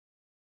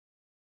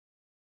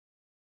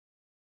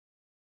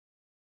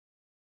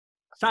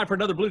It's time for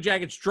another Blue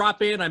Jackets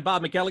drop in. I'm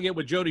Bob McElligott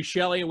with Jody,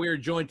 Shelley, and we are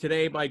joined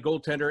today by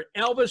goaltender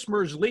Elvis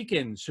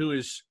Merzlikins, who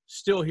is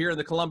still here in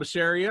the Columbus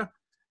area.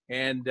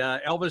 And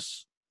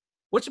Elvis,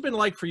 what's it been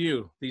like for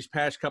you these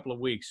past couple of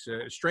weeks?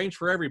 Strange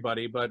for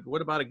everybody, but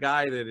what about a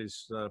guy that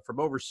is from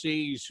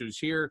overseas who's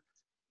here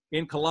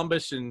in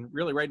Columbus and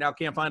really right now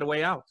can't find a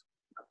way out?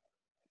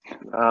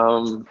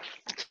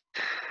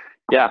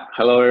 Yeah,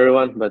 hello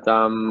everyone. But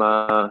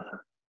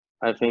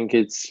I think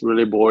it's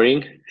really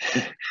boring.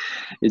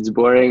 It's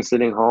boring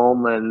sitting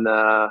home and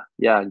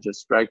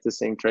just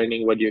practicing,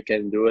 training what you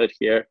can do it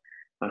here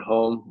at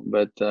home,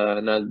 but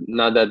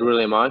not that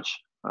really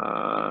much.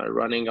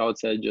 Running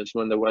outside just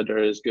when the weather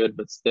is good,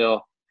 but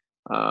still,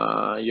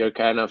 you're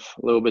kind of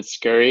a little bit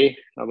scary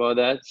about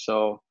that.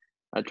 So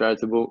I try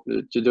to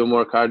do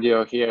more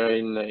cardio here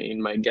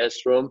in my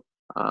guest room.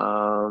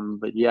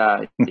 But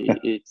yeah,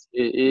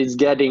 it's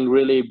getting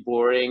really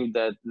boring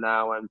that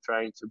now I'm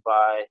trying to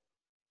buy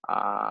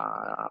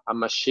a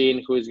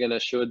machine who is gonna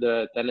shoot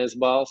the tennis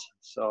balls.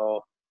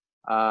 So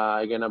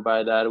I'm gonna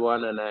buy that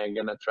one, and I'm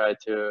gonna try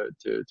to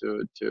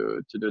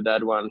do that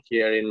one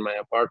here in my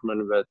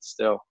apartment. But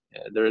still,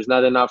 there is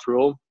not enough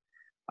room.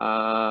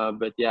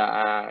 But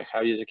yeah,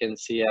 how you can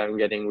see, I'm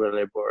getting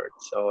really bored.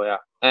 So yeah,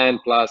 and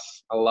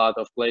plus a lot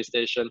of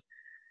PlayStation,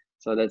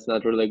 so that's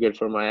not really good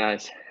for my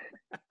eyes.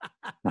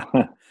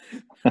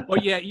 Well,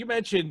 yeah, you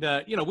mentioned,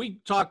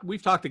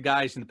 we've talked to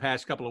guys in the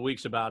past couple of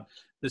weeks about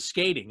the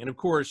skating. And of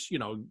course, you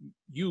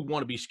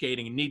want to be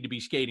skating and need to be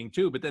skating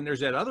too. But then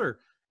there's that other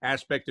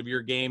aspect of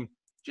your game,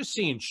 just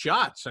seeing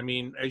shots. I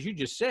mean, as you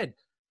just said,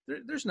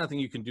 there's nothing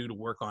you can do to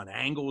work on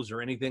angles or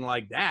anything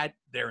like that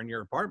there in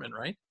your apartment,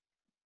 right?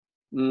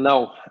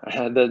 No,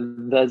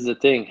 that's the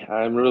thing.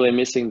 I'm really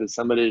missing that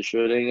somebody is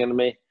shooting at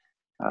me.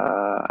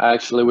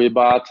 Actually,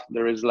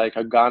 there is like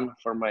a gun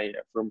for my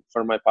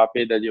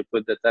puppy that you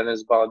put the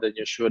tennis ball, then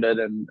you shoot it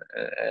and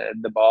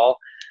the ball.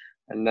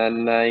 And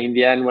then in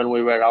the end, when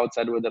we were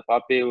outside with the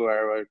puppy, we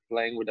were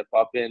playing with the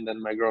puppy, and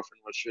then my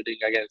girlfriend was shooting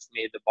against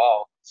me the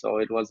ball. So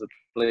it was at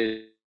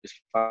least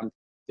fun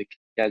to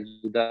catch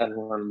that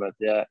one. But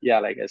yeah,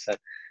 like I said,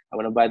 I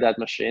want to buy that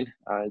machine.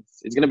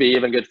 It's gonna be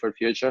even good for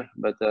future.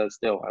 But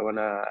still,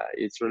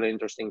 it's really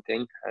interesting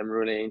thing. I'm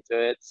really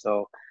into it.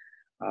 So.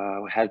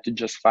 We have to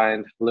just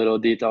find little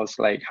details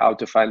like how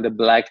to find the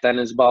black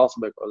tennis balls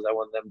because I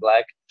want them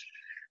black,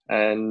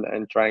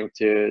 and trying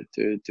to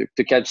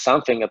catch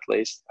something at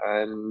least.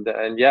 And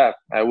yeah,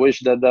 I wish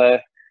that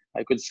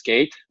I could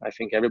skate. I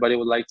think everybody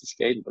would like to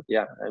skate, but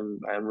yeah,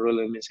 I'm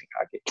really missing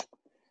hockey.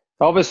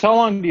 Elvis, how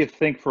long do you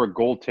think for a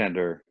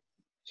goaltender?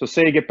 So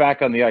say you get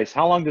back on the ice,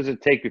 how long does it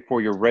take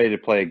before you're ready to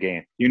play a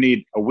game? You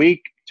need a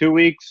week, 2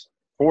 weeks,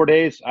 4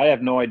 days? I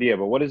have no idea,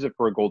 but what is it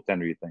for a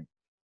goaltender, you think?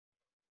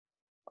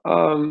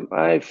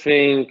 I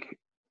think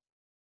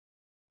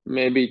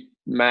maybe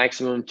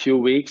maximum 2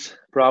 weeks,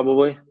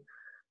 probably.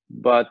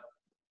 But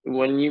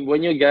when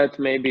you get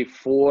maybe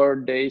 4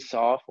 days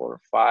off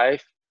or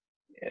 5,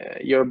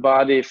 your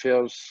body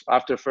feels,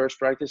 after first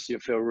practice, you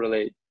feel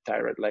really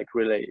tired, like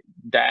really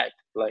dead,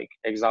 like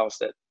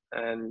exhausted,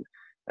 and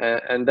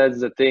that's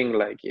the thing.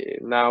 Like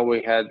now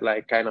we had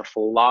like kind of a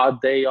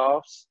lot day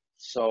offs,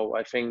 so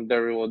I think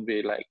there would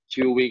be like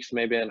 2 weeks,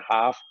 maybe and a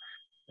half.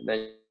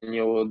 Then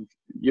you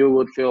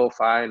would feel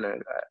fine.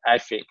 I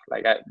think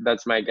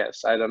that's my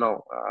guess. I don't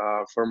know.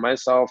 For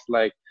myself,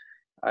 like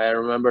I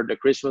remember the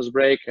Christmas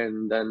break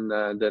and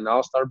then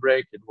All-Star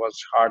break. It was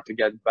hard to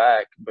get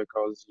back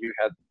because you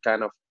had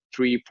kind of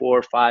 3,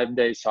 4, 5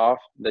 days off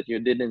that you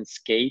didn't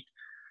skate.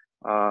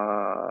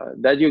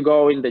 That you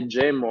go in the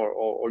gym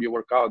or you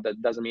work out.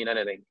 That doesn't mean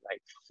anything.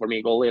 Like for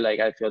me, goalie, like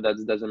I feel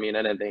that doesn't mean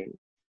anything.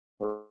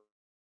 For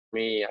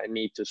me, I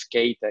need to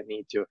skate. I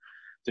need to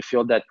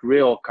feel that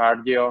real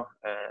cardio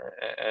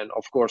and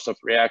of course of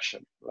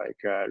reaction, like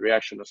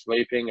reaction of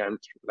sleeping. And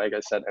like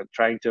I said, I'm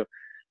trying to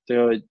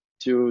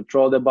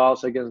throw the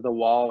balls against the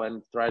wall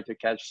and try to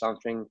catch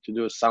something, to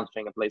do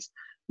something at least.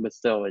 But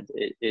still,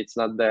 it's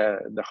not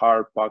the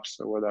hard pucks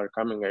that are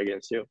coming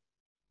against you.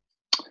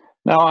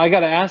 Now, I got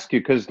to ask you,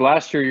 because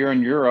last year you're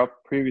in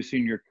Europe, previously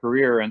in your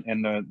career, and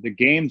the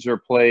games are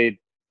played,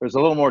 there's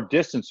a little more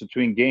distance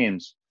between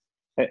games.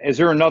 Is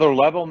there another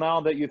level now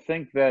that you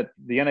think that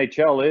the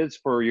NHL is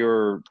for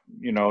your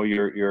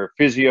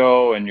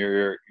physio and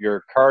your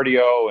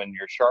cardio and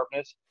your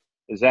sharpness?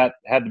 Is that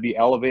had to be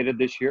elevated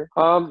this year?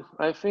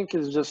 I think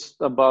it's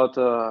just about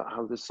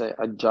how to say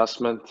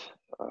adjustment.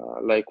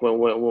 Like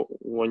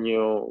when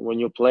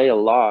you play a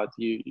lot,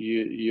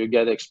 you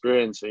get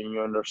experience and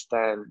you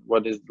understand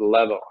what is the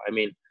level. I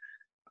mean,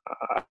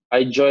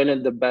 I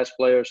joined the best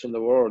players in the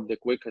world, the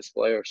quickest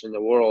players in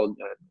the world,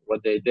 and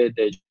what they did,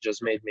 they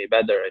just made me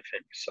better, I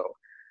think. So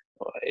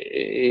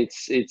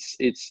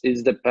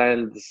it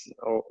depends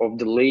of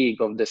the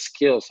league, of the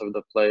skills of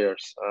the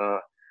players.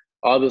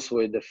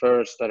 Obviously,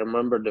 I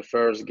remember the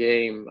first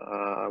game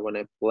when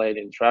I played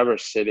in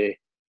Traverse City.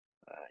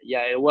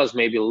 Yeah, it was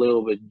maybe a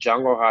little bit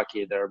jungle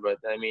hockey there, but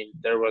I mean,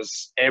 there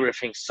was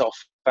everything so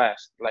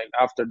fast. Like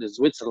after the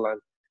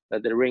Switzerland,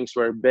 that the rings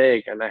were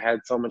big and I had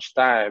so much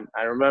time.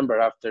 I remember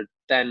after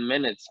 10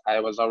 minutes, I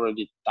was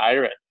already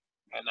tired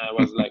and I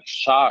was like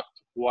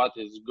shocked. What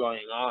is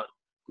going on?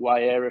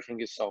 Why everything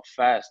is so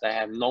fast? I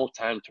have no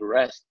time to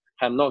rest.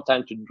 I have no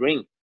time to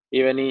drink.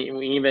 Even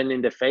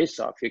in the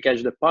face-off, you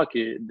catch the puck,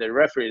 the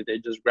referee, they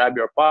just grab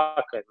your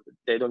puck and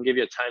they don't give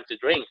you time to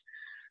drink.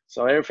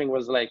 So everything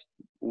was like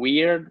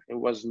weird. It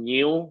was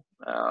new.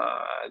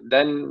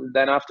 Then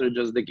after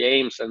just the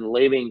games and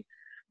living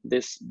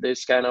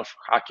this kind of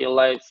hockey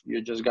life,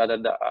 you just got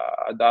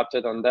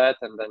adopted on that,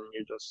 and then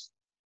you just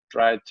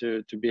try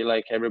to be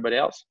like everybody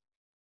else.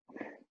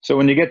 So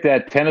when you get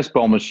that tennis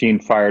ball machine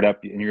fired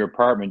up in your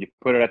apartment, you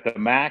put it at the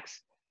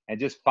max and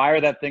just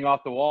fire that thing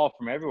off the wall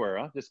from everywhere,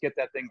 huh? Just get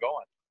that thing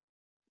going.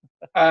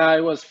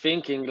 I was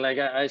thinking, like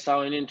I saw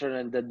on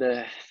internet that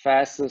the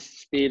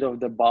fastest speed of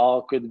the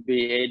ball could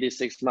be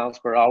 86 miles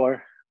per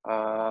hour.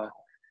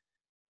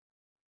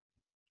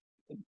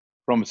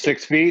 From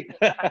 6 feet?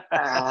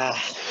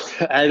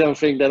 I don't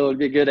think that would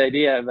be a good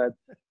idea, but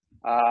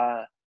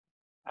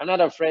I'm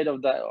not afraid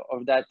of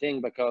that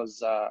thing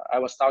because I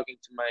was talking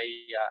to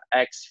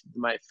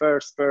my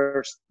first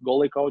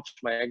goalie coach,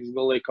 my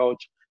ex-goalie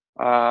coach.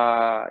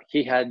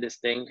 He had this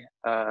thing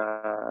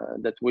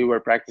that we were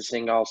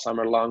practicing all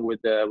summer long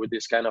with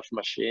this kind of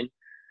machine,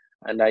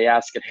 and I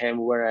asked him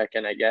where I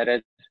get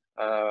it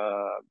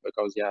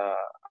because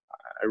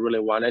I really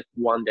want it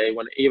one day.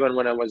 Even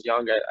when I was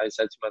young, I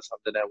said to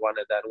myself that I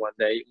wanted that one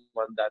day,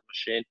 want that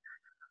machine.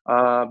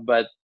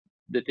 But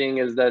the thing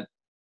is that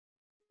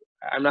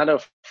I'm not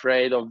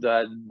afraid of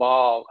that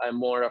ball. I'm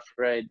more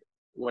afraid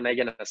when I'm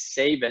gonna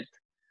save it,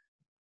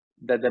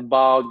 that the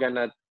ball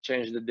gonna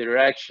change the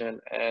direction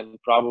and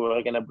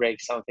probably gonna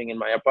break something in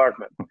my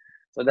apartment.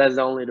 So that's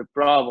only the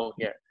problem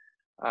here.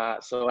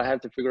 So I have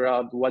to figure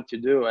out what to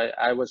do.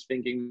 I was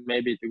thinking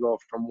maybe to go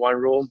from one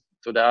room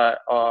to the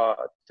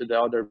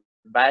other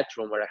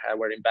bathroom where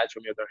in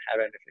bathroom you don't have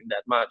anything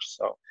that much.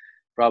 So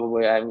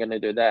probably I'm gonna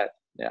do that.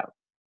 Yeah.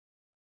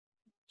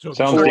 So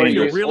sounds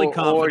dangerous. Really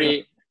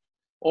confident.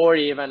 Or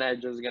even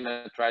I'm just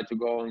gonna try to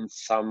go in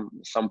some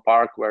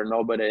park where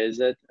nobody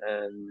is it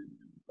and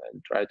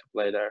try to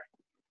play there.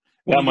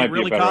 When That you might get be a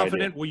really better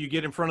confident, idea. will you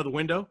get in front of the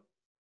window?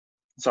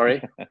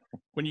 Sorry?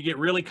 When you get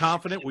really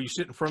confident, will you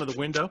sit in front of the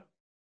window?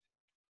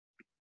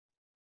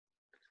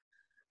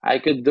 I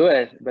could do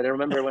it, but I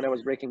remember when I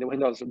was breaking the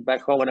windows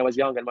back home when I was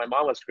young and my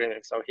mom was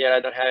screaming. So here I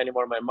don't have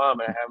anymore my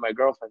mom, and I have my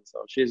girlfriend,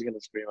 so she's gonna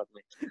scream at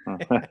me.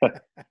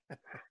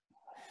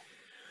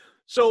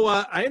 So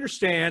I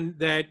understand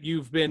that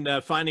you've been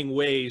finding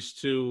ways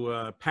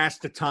to pass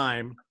the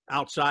time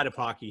outside of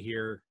hockey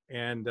here,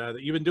 and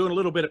you've been doing a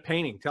little bit of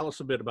painting. Tell us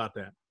a bit about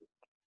that.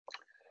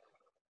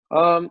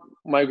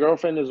 My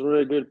girlfriend is a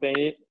really good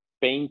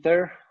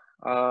painter.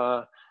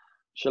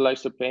 She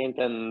likes to paint,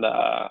 and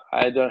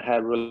I don't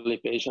have really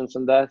patience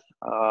in that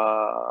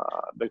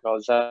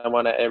because I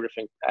want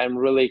everything. I'm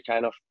really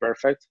kind of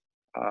perfect.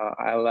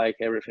 I like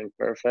everything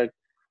perfect,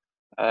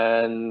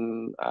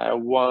 and I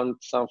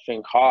want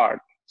something hard.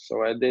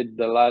 So I did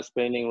the last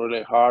painting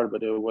really hard,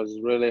 but it was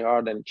really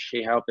hard, and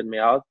she helped me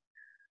out.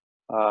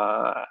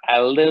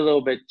 A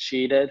little bit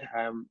cheated.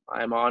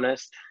 I'm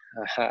honest.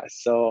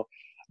 So,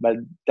 but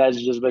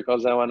that's just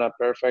because I want a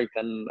perfect,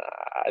 and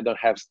I don't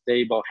have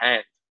stable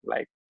hand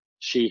like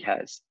she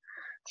has.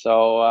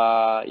 So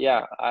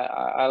yeah,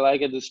 I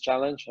like it, this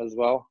challenge as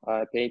well.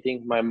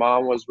 Painting. My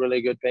mom was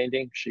really good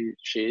painting. She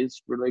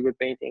is really good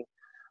painting.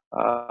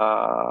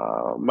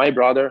 My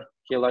brother,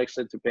 he likes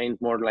it to paint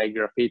more like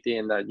graffiti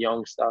and that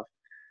young stuff.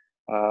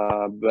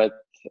 But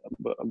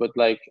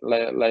like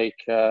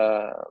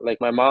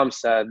my mom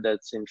said,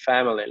 that's in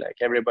family. Like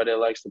everybody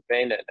likes to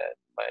paint it. And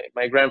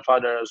my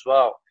grandfather as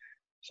well.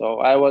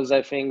 So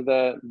I think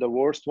the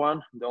worst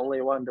one, the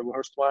only one, the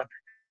worst one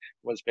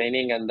was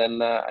painting. And then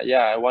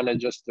yeah, I wanted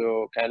just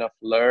to kind of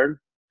learn.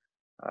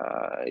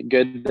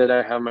 Good that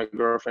I have my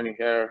girlfriend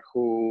here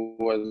who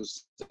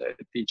was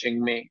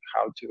teaching me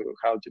how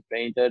to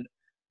paint it.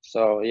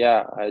 So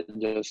yeah, I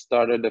just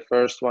started the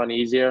first one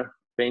easier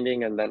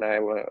painting, and then I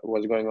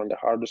was going on the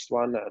hardest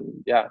one,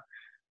 and yeah,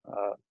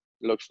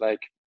 looks like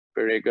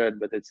pretty good,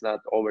 but it's not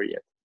over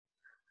yet.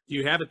 Do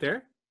you have it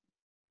there?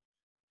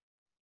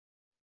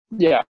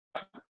 Yeah,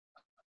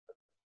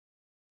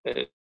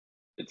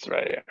 it's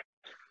right here.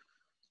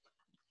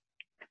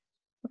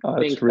 Oh,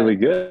 that's really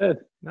good.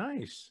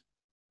 Nice.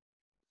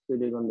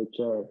 Sitting on the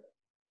chair.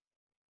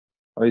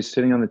 Oh, he's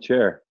sitting on the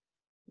chair.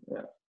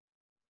 Yeah.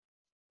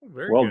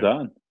 Very well good.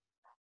 done.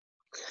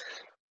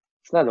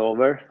 It's not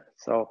over,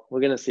 so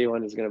we're gonna see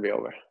when it's gonna be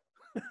over.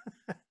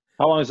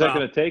 How long is that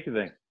going to take, you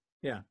think?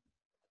 Yeah.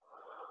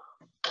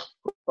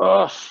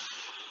 Oh,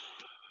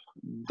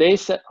 they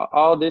said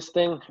all this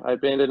thing I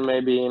painted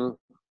maybe in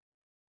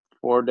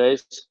 4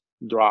 days.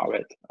 Draw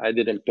it. I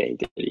didn't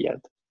paint it yet.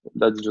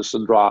 That's just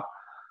a draw.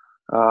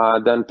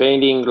 Then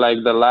painting,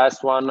 like the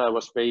last one, I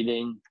was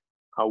painting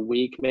a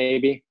week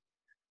maybe,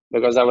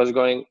 because I was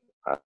going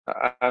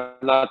I'm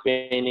not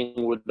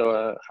painting with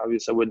the, how you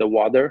say, with the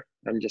water.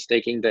 I'm just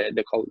taking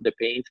the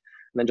paint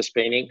and then just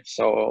painting.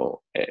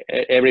 So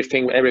every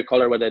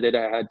color what I did,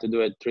 I had to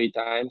do it 3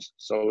 times.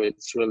 So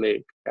it's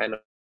really kind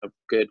of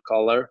good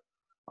color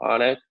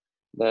on it.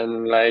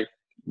 Then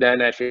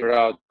I figure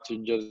out to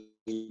just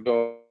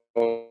go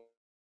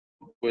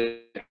with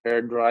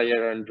hair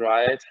dryer and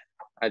dry it.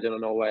 I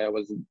don't know why I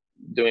was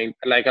doing,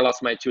 like, I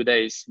lost my 2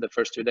 days, the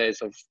first 2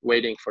 days of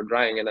waiting for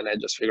drying, and then I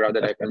just figured out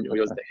that I can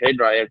use the hair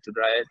dryer to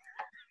dry it.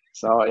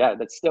 So yeah,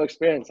 that's still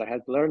experience. I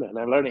had to learn it, and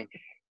I'm learning.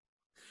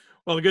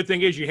 Well, the good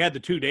thing is you had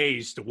the 2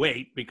 days to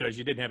wait because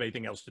you didn't have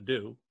anything else to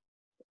do.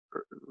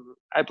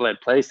 I played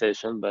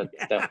PlayStation, but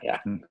still,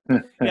 yeah.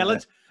 Yeah,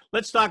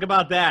 let's talk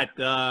about that.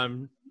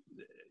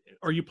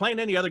 Are you playing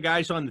any other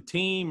guys on the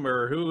team,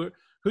 or who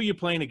are you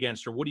playing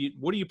against, or what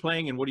are you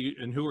playing,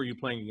 and who are you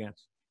playing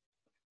against?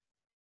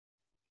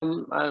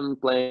 I'm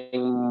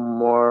playing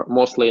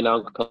mostly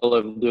now Call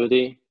of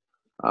Duty,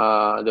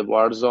 the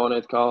Warzone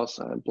it calls.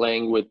 I'm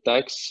playing with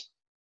Tex,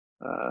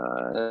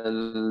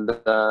 and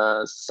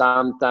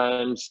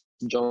sometimes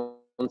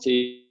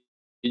Jonesy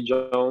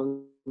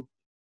joins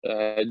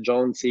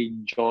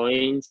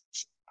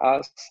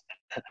us.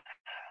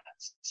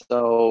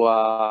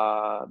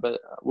 So, but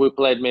we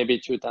played maybe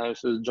 2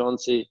 times with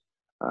Jonesy,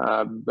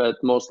 but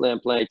mostly I'm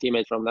playing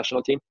teammate from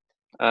national team,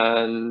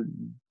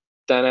 and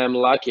then I'm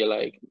lucky,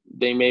 like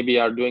they maybe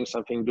are doing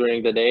something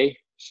during the day.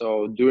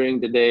 So during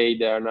the day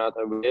they are not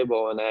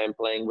available, and I'm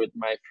playing with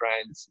my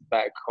friends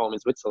back home in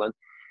Switzerland.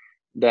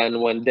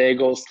 Then when they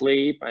go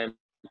sleep, I'm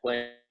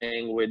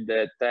playing with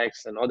the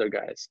Tex and other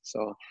guys.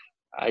 So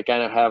I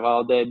kind of have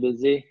all day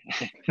busy.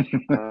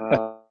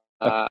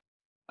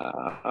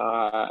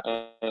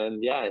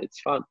 And yeah, it's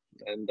fun,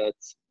 and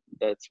that's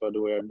what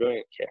we are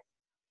doing here.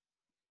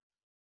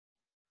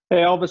 Hey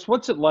Elvis,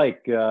 what's it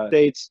like?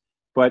 States,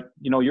 but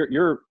you know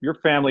your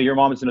family, your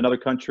mom is in another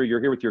country. You're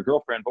here with your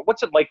girlfriend, but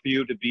what's it like for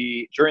you to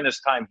be during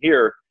this time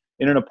here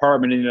in an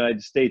apartment in the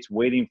United States,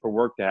 waiting for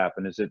work to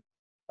happen?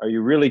 Are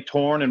you really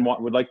torn and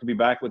would like to be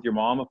back with your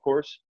mom, of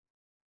course?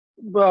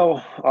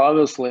 Well,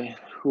 obviously,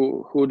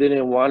 who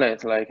didn't want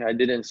it? Like, I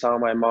didn't saw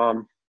my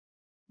mom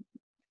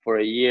for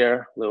a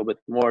year, a little bit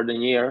more than a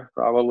year,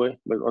 probably,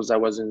 because I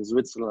was in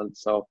Switzerland.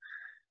 So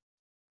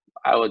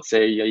I would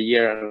say a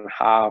year and a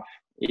half,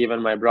 even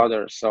my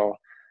brother. So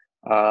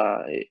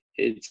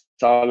it's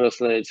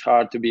obviously it's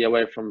hard to be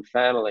away from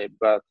family,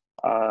 but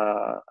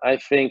I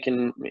think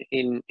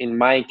in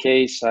my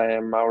case, I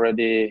am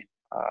already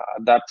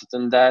adapted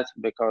in that,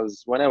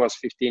 because when I was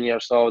 15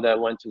 years old, I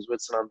went to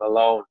Switzerland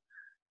alone.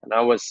 And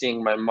I was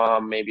seeing my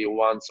mom maybe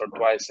once or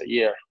twice a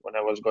year when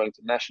I was going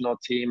to national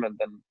team. And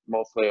then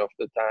mostly of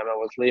the time I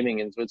was living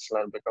in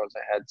Switzerland because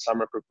I had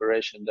summer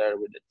preparation there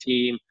with the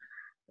team.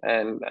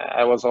 And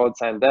I was all the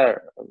time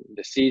there,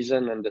 the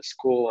season and the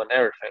school and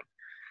everything.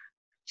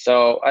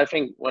 So I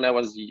think when I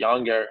was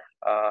younger,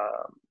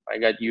 I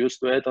got used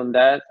to it on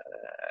that,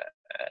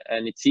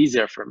 and it's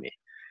easier for me.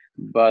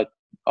 But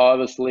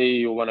obviously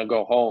you want to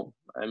go home.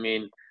 I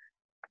mean,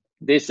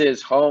 this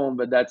is home,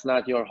 but that's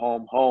not your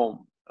home.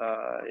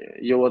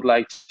 You would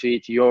like to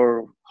eat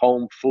your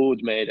home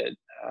food made it,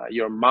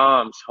 your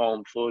mom's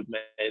home food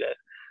made it.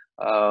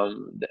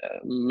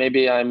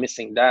 Maybe I'm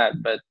missing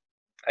that, but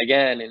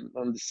again,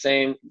 on the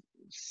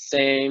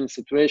same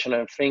situation,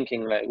 I'm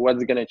thinking like,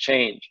 what's gonna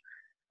change?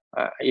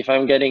 If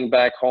I'm getting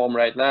back home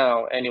right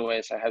now,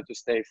 anyways, I have to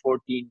stay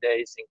 14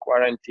 days in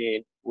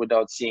quarantine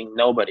without seeing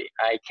nobody.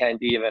 I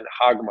can't even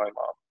hug my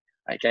mom.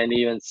 I can't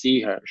even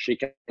see her. She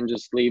can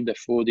just leave the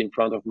food in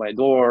front of my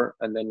door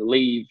and then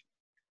leave.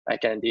 I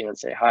can't even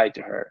say hi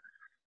to her.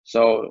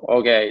 So,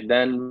 okay,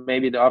 then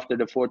maybe after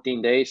the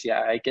 14 days,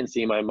 yeah, I can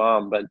see my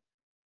mom, but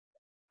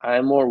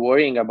I'm more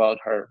worrying about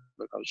her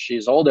because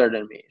she's older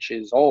than me.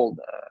 She's old.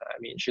 I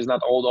mean, she's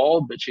not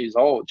old, but she's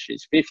old.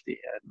 She's 50.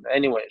 And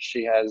anyway,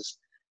 she has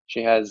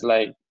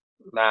like,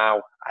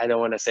 now I don't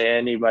want to say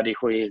anybody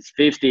who is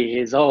 50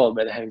 is old,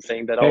 but I'm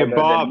saying that Hey, older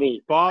than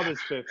me. Bob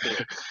is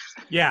 50.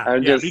 Yeah,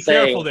 I'm just be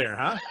saying, careful there,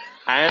 huh?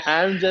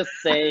 I'm just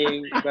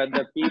saying that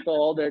the people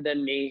older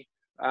than me,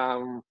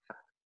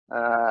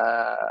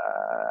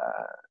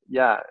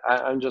 yeah,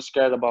 I'm just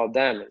scared about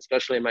them,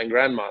 especially my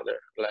grandmother.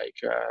 Like,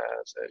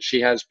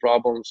 she has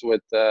problems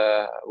with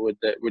the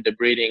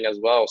breathing as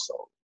well.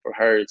 So for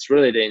her, it's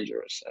really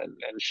dangerous, and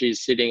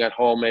she's sitting at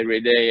home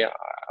every day,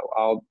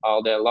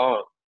 all day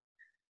long.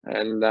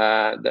 And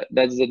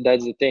that's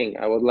the thing.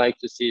 I would like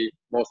to see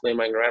mostly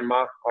my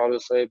grandma,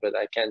 obviously, but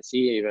I can't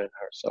see even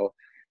her. So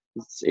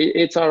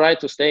it's all right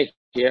to stay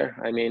here.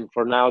 I mean,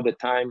 for now, the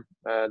time,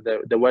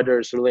 the weather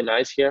is really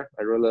nice here.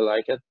 I really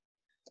like it.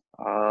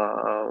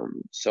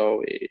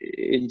 So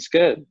it's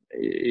good.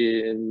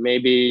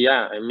 Maybe,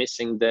 yeah, I'm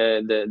missing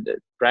the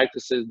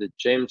practices, the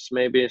gyms,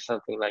 maybe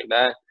something like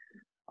that.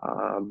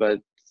 But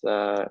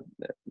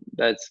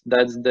that's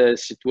the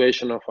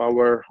situation of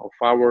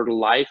our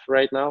life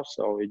right now.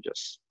 So we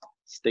just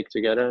stick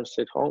together and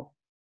sit home.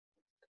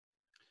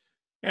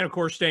 And of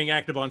course, staying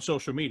active on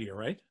social media,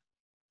 right?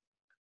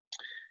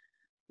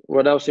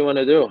 what else you want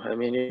to do? I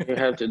mean, you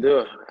have to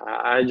do.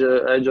 I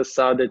just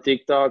saw the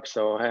TikTok,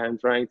 so I'm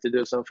trying to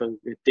do something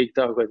with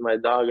TikTok with my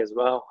dog as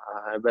well.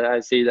 But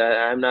I see that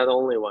I'm not the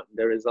only one.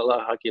 There is a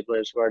lot of hockey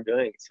players who are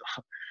doing it.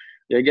 So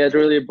you get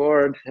really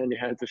bored and you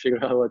have to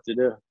figure out what to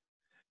do.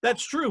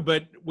 That's true,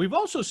 but we've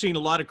also seen a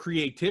lot of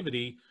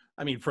creativity.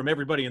 I mean, from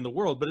everybody in the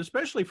world, but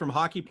especially from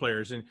hockey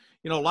players. And,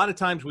 a lot of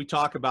times we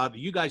talk about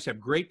you guys have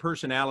great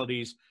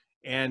personalities,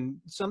 and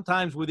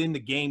sometimes within the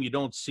game, you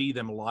don't see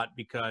them a lot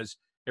because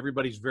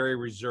everybody's very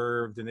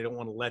reserved and they don't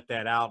want to let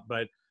that out.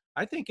 But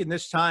I think in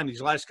this time,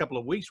 these last couple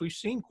of weeks, we've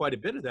seen quite a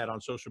bit of that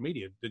on social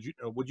media.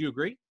 Would you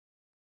agree?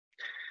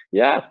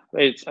 Yeah,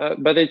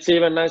 but it's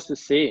even nice to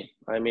see.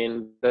 I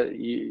mean, that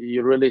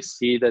you really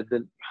see that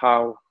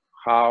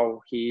how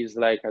he's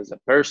like as a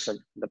person,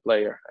 the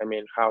player. I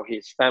mean, how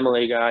he's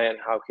family guy and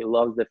how he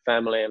loves the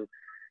family, and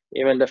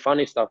even the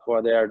funny stuff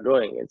what they are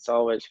doing. It's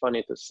always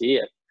funny to see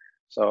it.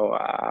 So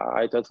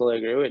I totally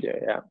agree with you.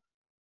 Yeah.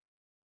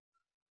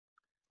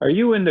 Are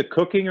you into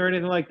cooking or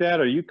anything like that?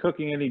 Are you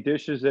cooking any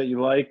dishes that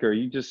you like, or are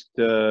you just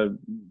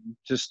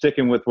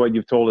sticking with what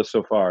you've told us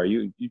so far? Are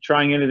you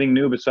trying anything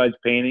new besides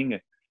painting,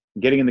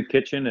 getting in the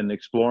kitchen and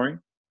exploring?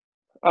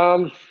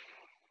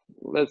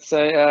 Let's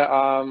say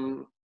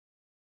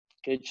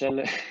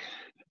kitchen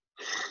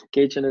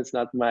kitchen is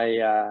not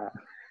my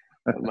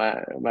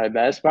my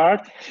best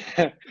part.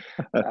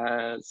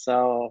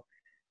 So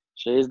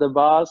she's the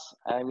boss.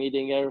 I'm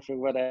eating everything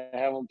what I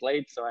have on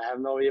plate, so I have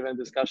no even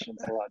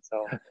discussions a lot.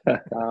 So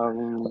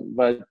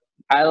but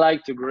I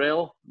like to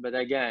grill, but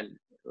again,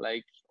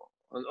 like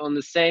on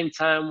the same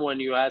time, when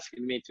you asked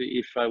me to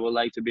if I would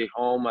like to be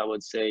home, I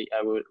would say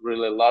I would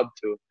really love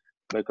to,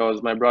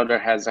 because my brother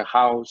has a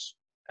house,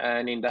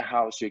 and in the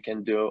house you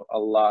can do a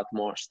lot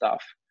more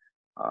stuff.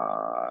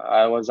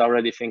 I was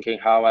already thinking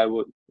how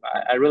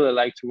I really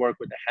like to work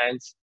with the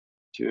hands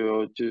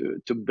to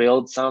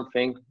build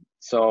something.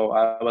 So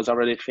I was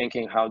already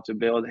thinking how to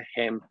build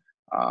him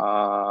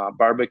a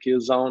barbecue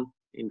zone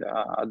in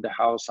the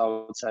house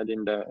outside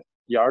in the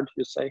yard,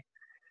 you say.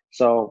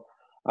 So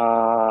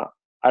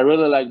I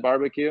really like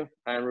barbecue.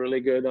 I'm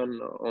really good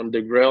on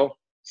the grill.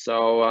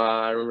 So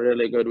I'm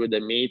really good with the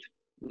meat.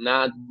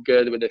 Not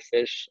good with the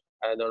fish.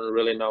 I don't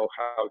really know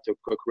how to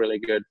cook really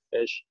good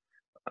fish,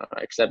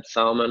 except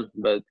salmon,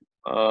 but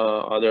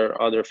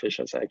other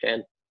fishes I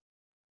can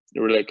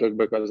really cook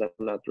because I'm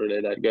not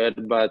really that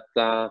good. But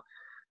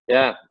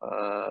yeah,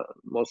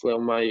 mostly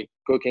on my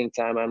cooking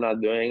time I'm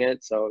not doing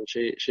it. So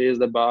she is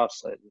the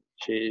boss, and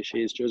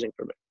she's choosing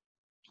for me.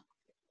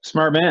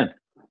 Smart man.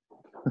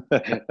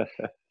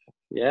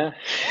 Yeah.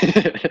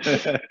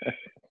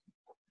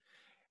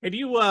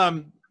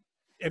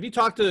 Have you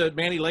talked to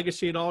Manny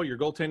Legacy at all, your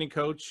goaltending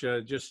coach?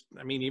 I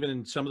mean, even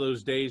in some of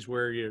those days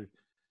where you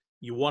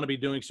want to be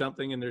doing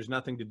something and there's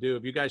nothing to do,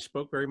 have you guys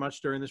spoke very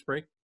much during this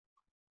break?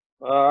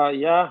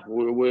 Yeah,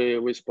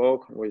 we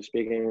spoke. We're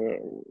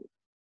speaking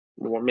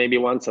maybe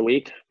once a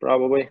week,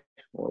 probably,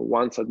 or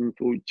once in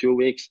 2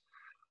 weeks.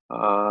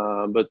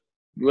 But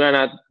we're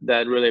not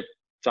that really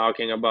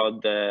talking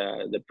about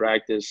the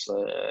practice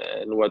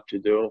and what to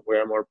do.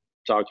 We're more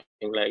talking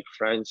like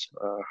friends,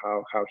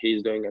 how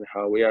he's doing and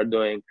how we are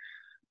doing.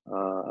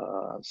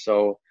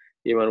 So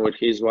even with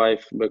his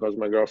wife, because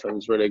my girlfriend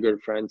is really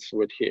good friends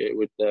with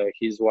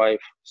his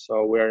wife,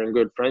 so we're in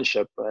good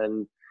friendship,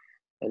 and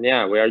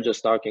yeah, we are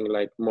just talking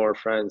like more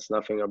friends,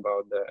 nothing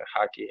about the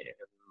hockey and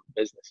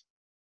business.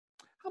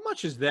 How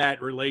much has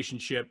that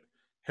relationship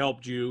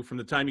helped you from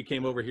the time you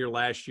came over here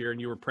last year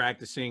and you were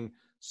practicing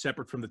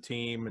separate from the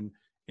team and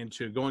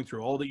to going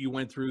through all that you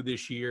went through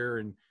this year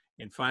and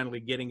finally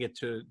getting it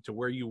to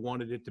where you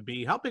wanted it to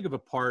be? How big of a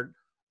part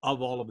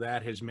of all of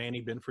that has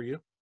Manny been for you?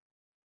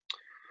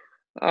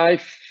 I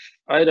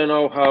don't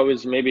know how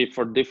it's maybe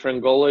for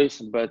different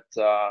goalies, but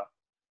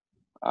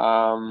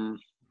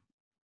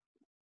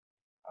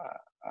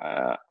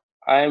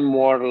I'm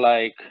more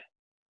like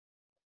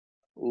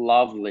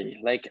lovely.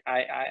 Like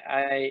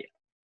I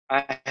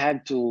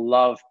had to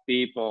love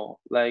people.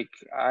 Like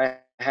I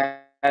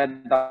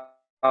had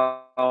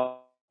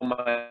all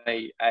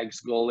my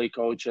ex goalie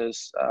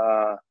coaches,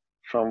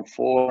 from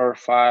 4 or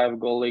 5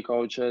 goalie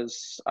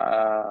coaches.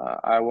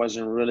 I was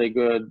in really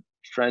good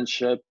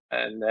friendship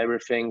and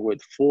everything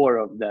with 4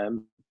 of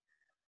them.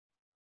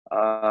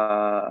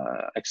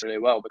 Actually,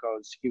 well,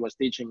 because he was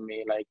teaching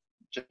me like,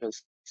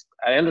 just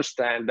I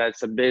understand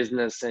that's a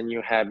business and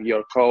you have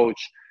your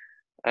coach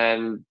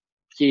and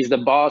he's the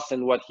boss,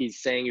 and what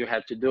he's saying you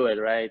have to do it,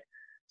 right?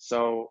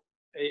 So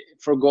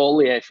for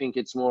goalie, I think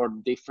it's more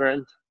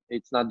different.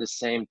 It's not the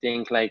same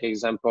thing. Like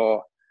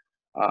example,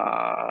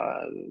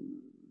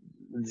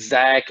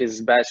 Zach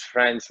is best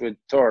friends with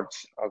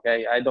Torts.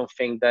 Okay, I don't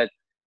think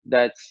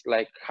that's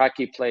like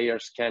hockey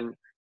players can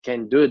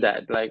do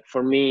that. Like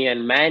for me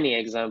and Manny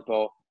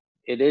example,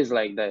 it is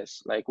like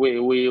this. Like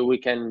we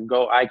can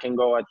go. I can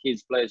go at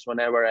his place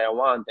whenever I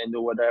want and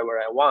do whatever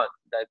I want.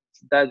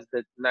 That's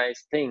the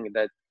nice thing,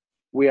 that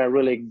we are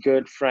really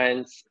good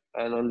friends,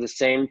 and on the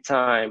same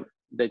time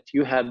that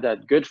you have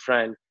that good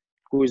friend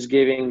who is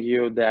giving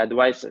you the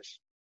advices.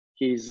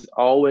 he's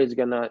always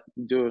gonna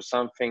do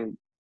something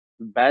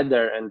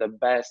better and the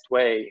best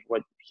way.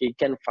 What he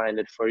can find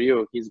it for you,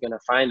 he's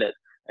gonna find it,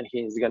 and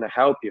he's gonna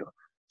help you.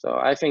 So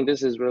I think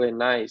this is really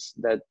nice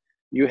that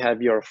you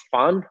have your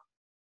fun,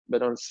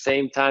 but on the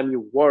same time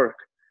you work,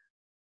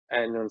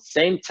 and on the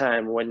same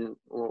time when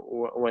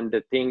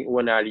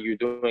are you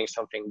doing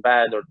something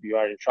bad or you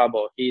are in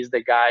trouble, he's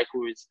the guy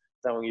who is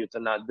telling you to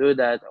not do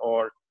that,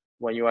 or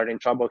when you are in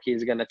trouble,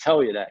 he's gonna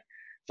tell you that.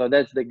 So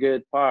that's the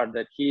good part,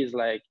 that he's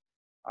like,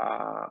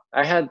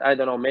 I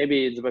don't know, maybe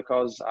it's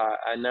because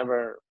I never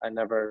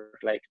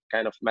like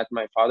kind of met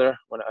my father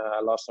when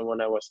I lost him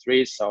when I was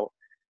 3. So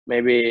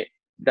maybe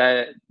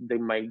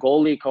my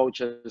goalie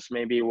coaches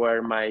maybe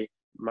were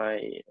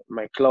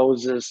my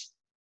closest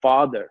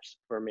fathers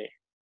for me,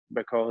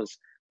 because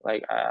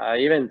like I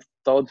even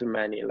told to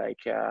Manny,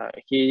 like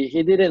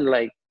he didn't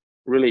like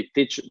really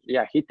teach.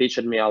 Yeah, he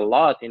teached me a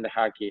lot in the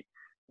hockey,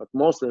 but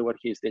mostly what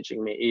he's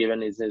teaching me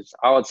even is his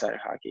outside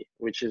hockey,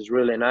 which is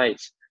really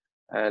nice,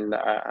 and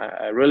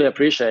I really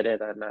appreciate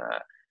it, and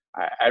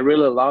I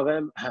really love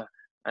him.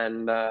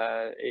 And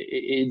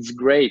it's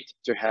great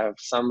to have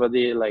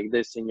somebody like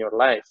this in your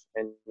life.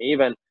 And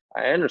even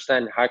I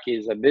understand hockey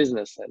is a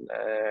business, and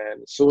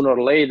sooner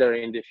or later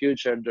in the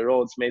future the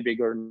roads may be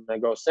gonna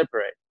go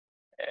separate,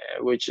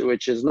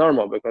 which is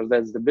normal, because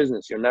that's the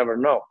business. You never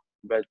know,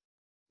 but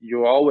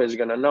you're always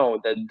gonna know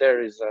that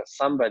there is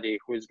somebody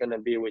who is gonna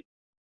be with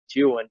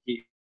you, and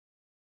he's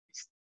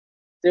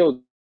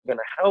still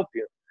gonna help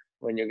you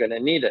when you're gonna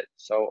need it.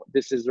 So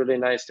this is really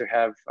nice to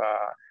have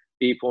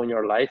people in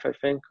your life, I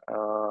think,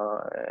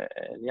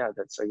 and yeah,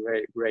 that's a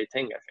great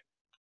thing, I think.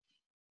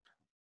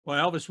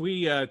 Well, Elvis,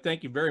 we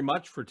thank you very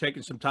much for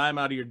taking some time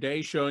out of your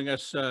day, showing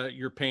us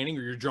your painting,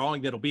 or your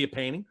drawing that'll be a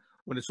painting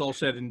when it's all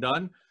said and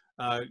done.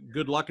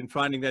 Good luck in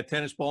finding that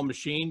tennis ball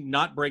machine,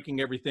 not breaking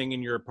everything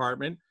in your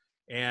apartment,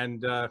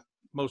 and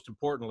most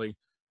importantly,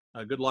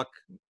 good luck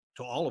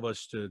to all of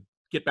us to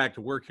get back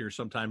to work here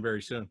sometime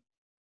very soon.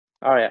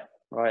 Oh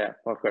yeah,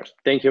 of course.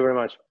 Thank you very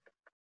much.